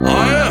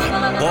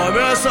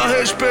começa a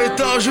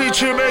respeitar os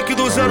hitmakers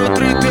do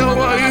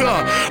 031 aí,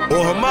 ó.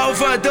 Porra, mal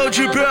vai deu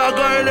de BH,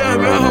 ele é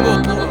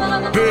mesmo, pô.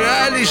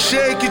 BL,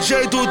 SHEIK,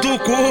 J do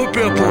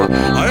Cooper, pô.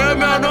 Aí é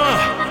menor.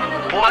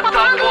 Bota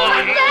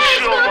porra,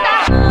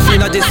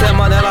 final de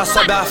semana ela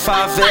sobe a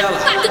favela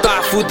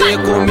pra fuder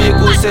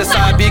comigo, cê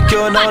sabe que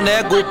eu não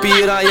nego.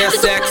 Piranha é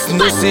sexy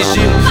no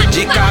sigilo,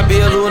 de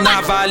cabelo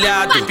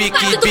navalhado,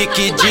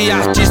 pique de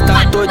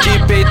artista, tô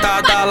de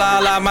peitada,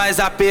 lala, mas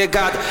a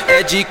pegada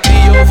é de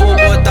Cria. Eu vou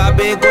botar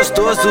bem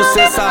gostoso,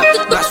 cê sabe,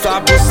 na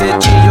sua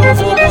bucetinha eu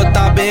vou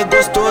botar bem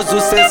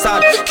gostoso, cê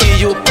sabe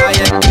que o pai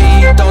é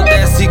Cria, então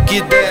desce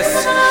que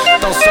desce,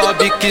 então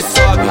sobe que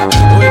sobe.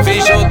 Oi,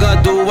 vem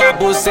jogando a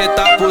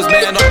buceta pros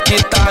menor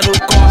que tá no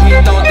corre,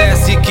 então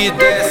desce que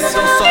desce,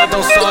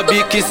 então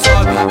sobe que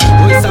sobe.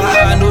 Oi,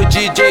 sarra no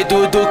DJ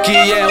Dudu que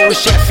é o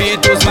chefe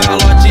dos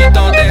malotes,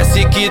 então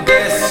desce que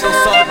desce,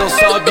 então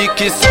sobe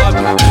que sobe.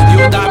 E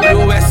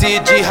o WS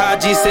de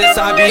rádio, cê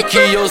sabe que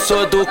eu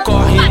sou do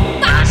corre.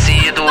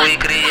 Nascido e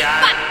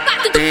criado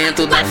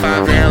dentro da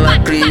favela,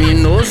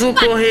 criminoso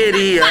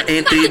correria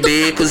entre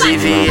becos e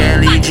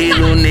viela, de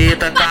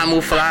luneta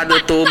camuflado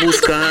eu tô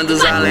buscando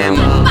os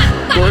alemão.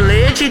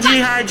 Colete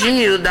de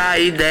radinho dá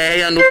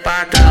ideia no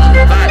patrão.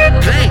 Vai,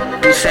 vem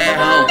pro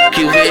serrão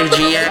que o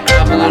verdinho é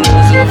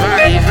cabuloso.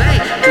 Vai,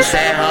 vem pro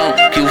serrão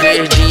que o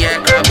verdinho é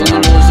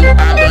cabuloso.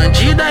 A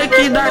bandida é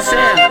que dá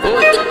certo,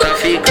 oi, tá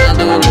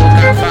ficando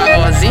louca.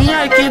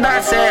 Famosinha é que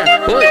dá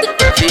certo, oi,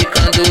 tá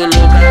ficando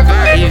louca.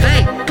 Vai,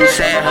 vem pro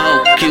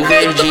serrão que o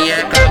verdinho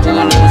é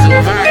cabuloso.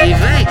 Vai,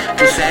 vem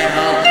pro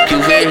serrão que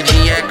o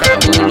verdinho é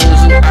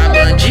cabuloso. A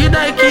bandida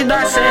é que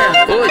dá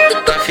certo, oi,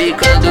 tá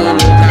ficando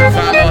louca.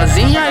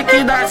 Famosinha é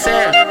que dá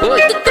certo,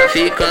 oi, tá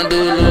ficando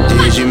louca.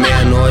 Desde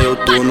menor eu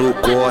tô no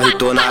corre,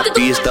 tô na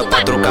pista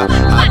pra trocar.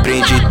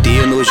 Aprendi a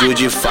ter nojo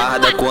de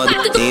farda quando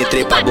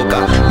entrei pra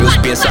bocar. Meus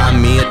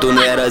pensamentos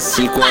não era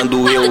assim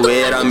quando eu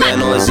era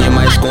menorzinho,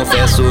 mas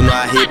confesso, não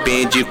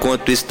arrependi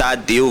quanto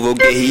estado eu vou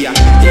guerrear.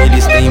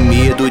 Eles têm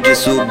medo de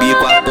subir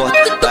com a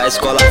porta da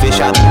escola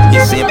fechada e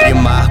sempre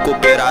marca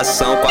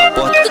operação com a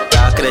porta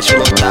da creche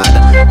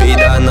lotada.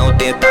 Peida não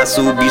tenta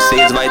subir,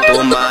 cês vai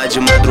tomar de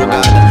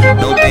madrugada.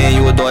 Não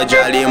tenho dó de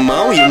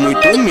alemão e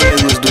muito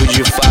menos do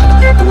de farda.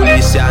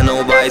 Polícia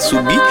não vai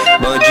subir,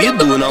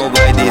 bandido não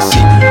vai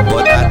descer.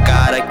 Bota a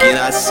cara aqui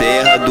na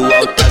serra do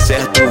alto, tá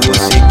certo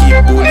você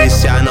que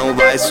polícia não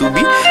vai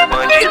subir,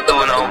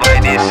 bandido não vai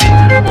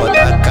descer.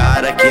 Bota a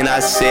cara aqui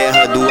na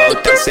serra do alto,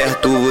 tá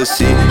certo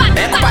você.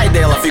 É que o pai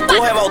dela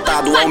ficou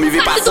revoltado ao me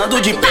ver passando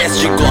de peça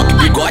de Glock,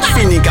 bigode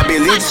fininho,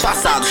 cabelinho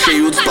disfarçado,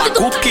 cheio dos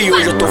placu, porque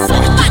hoje eu tô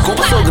forte.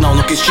 Desculpa, sogrão,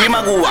 não quis te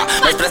magoar,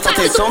 mas presta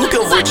atenção no que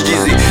eu vou te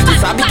dizer. Tu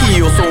sabe que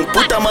eu sou um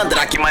puta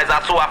mandrake, mas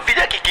a sua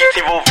filha que quis se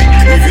envolver.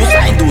 Me viu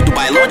saindo do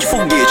bailão de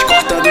foguete,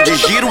 cortando de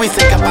giro e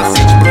sem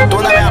capacete.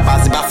 Brotou na minha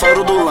base,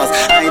 bafando do lance,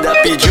 ainda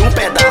pediu um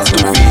pedaço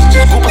do vídeo.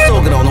 Desculpa,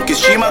 sogrão, não quis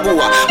te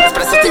magoar, mas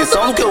presta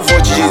atenção no que eu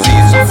vou te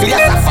dizer. Sua filha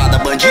safada,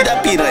 bandida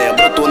piranha,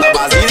 brotou na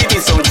base na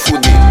intenção de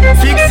fuder.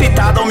 Fique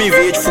excitado ao me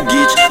ver de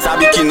foguete,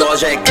 sabe que nós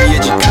já é cria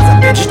de casa.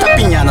 Pede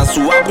tapinha na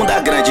sua bunda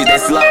grande,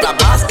 desce lá pra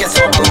baixo que é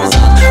só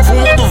balançado.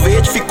 Fumou do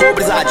verde, ficou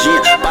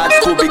brisadinha, pra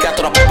descobrir que a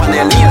tropa é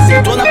panelinha.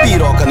 Sentou na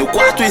piroca no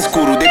quarto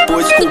escuro,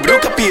 depois descobriu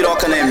que a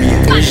piroca não é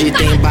minha. Hoje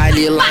tem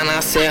baile lá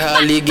na serra,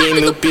 liguei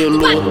meu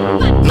piloto.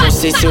 Não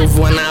sei se eu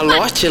vou na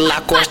lote,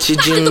 lá corte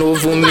de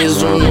novo,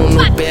 Mizuno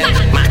no pé.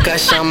 Marca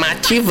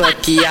chamativa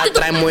que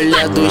atrai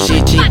mulher do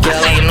jeito que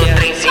ela quer. No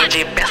trenzinho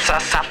de peça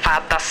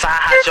safada,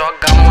 sarra,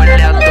 joga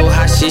mulher do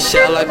rachixe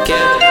ela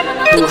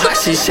quer, do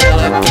rachixe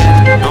ela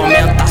quer.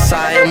 Aumenta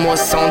essa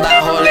emoção da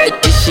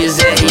rolete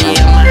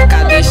XRE,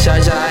 marca deixa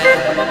já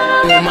é.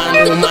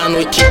 Uma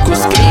noite com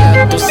os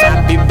cria, tu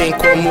sabe bem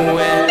como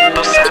é,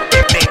 tu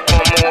sabe bem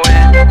como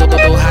é.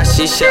 Do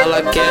rachixe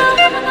ela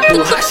quer,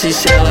 do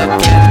rachixe ela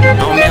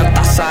quer.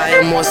 Aumenta essa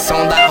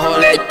emoção da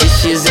rolete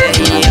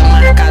XRE,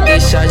 marca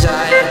deixa já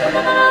é.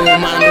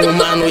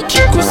 Uma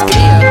noite com os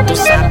cria, tu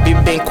sabe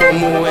bem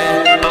como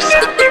é, tu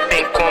sabe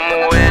bem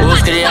como é.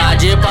 Os cria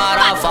de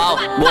paraval,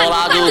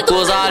 bolado com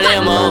os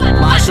alemão,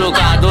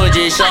 machucado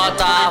de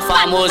xota,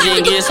 famoso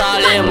enguiça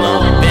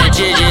alemão.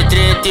 Pente de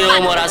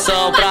 31,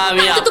 oração pra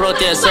minha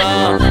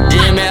proteção.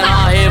 De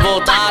menor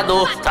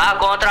revoltado, tá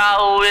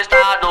contra o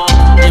estado.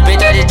 De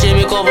peita de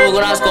time com vulgo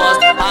nas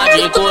costas, a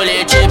de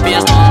colete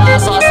pistola.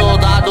 Só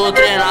soldado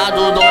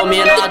treinado,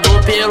 dominado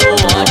pelo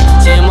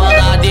ódio. Se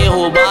manda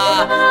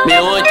derrubar,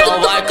 meu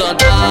oitão vai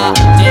cantar.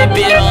 Tem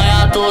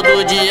piranha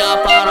todo dia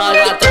pra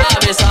nós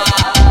atravessar.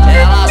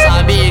 Ela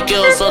sabe que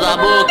eu sou da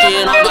boca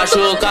e não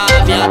machuca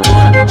a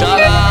viatura.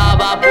 Joga a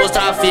aba pros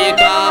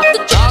trafica,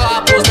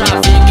 joga pros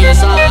trafica. E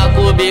saca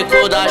o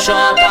bico da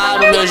xota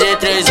no meu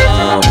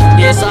G3ão.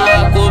 E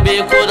saca o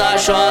bico da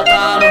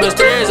xota no meus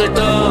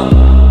 38.